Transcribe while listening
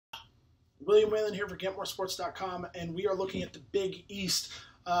William Whalen here for GetMoreSports.com, and we are looking at the Big East.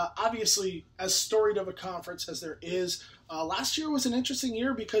 Obviously, as storied of a conference as there is, last year was an interesting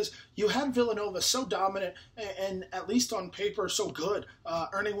year because you had Villanova so dominant and at least on paper, so good,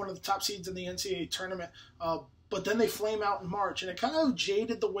 earning one of the top seeds in the NCAA tournament. But then they flame out in March, and it kind of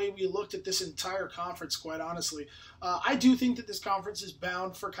jaded the way we looked at this entire conference, quite honestly. I do think that this conference is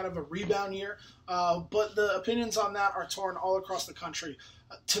bound for kind of a rebound year, but the opinions on that are torn all across the country.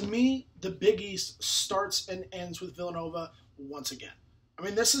 To me, the Big East starts and ends with Villanova once again. I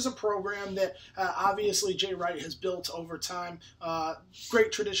mean, this is a program that obviously Jay Wright has built over time.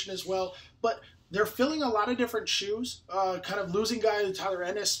 Great tradition as well. But they're filling a lot of different shoes, kind of losing guys, Tyler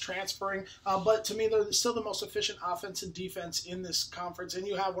Ennis transferring. But to me, they're still the most efficient offense and defense in this conference. And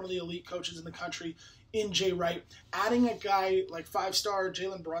you have one of the elite coaches in the country in Jay Wright. Adding a guy like five-star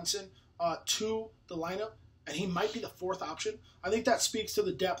Jalen Brunson to the lineup, and he might be the fourth option. I think that speaks to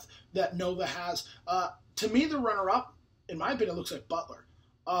the depth that Nova has. To me, the runner-up, in my opinion, looks like Butler.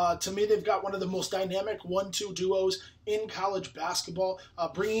 To me, they've got one of the most dynamic 1-2 duos in college basketball.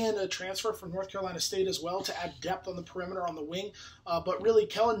 Bringing in a transfer from North Carolina State as well to add depth on the perimeter on the wing. But really,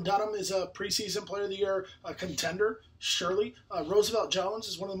 Kellen Dunham is a preseason player of the year contender, surely. Roosevelt Jones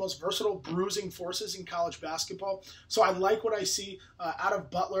is one of the most versatile bruising forces in college basketball. So I like what I see out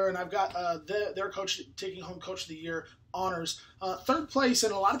of Butler, and I've got their coach taking home Coach of the Year honors. Third place,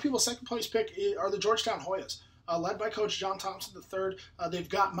 and a lot of people's second place pick are the Georgetown Hoyas. Led by Coach John Thompson III. They've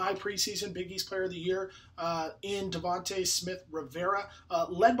got my preseason Big East Player of the Year in Devontae Smith-Rivera,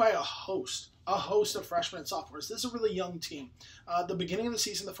 led by a host of freshmen and sophomores. This is a really young team. The beginning of the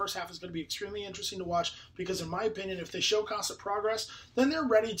season, the first half, is going to be extremely interesting to watch because, in my opinion, if they show constant progress, then they're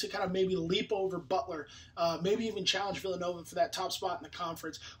ready to kind of maybe leap over Butler, maybe even challenge Villanova for that top spot in the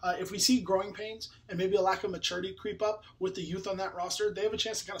conference. If we see growing pains and maybe a lack of maturity creep up with the youth on that roster, they have a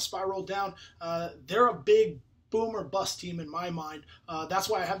chance to kind of spiral down. They're a big boom or bust team in my mind. That's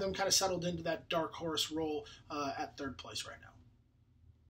why I have them kind of settled into that dark horse role at third place right now.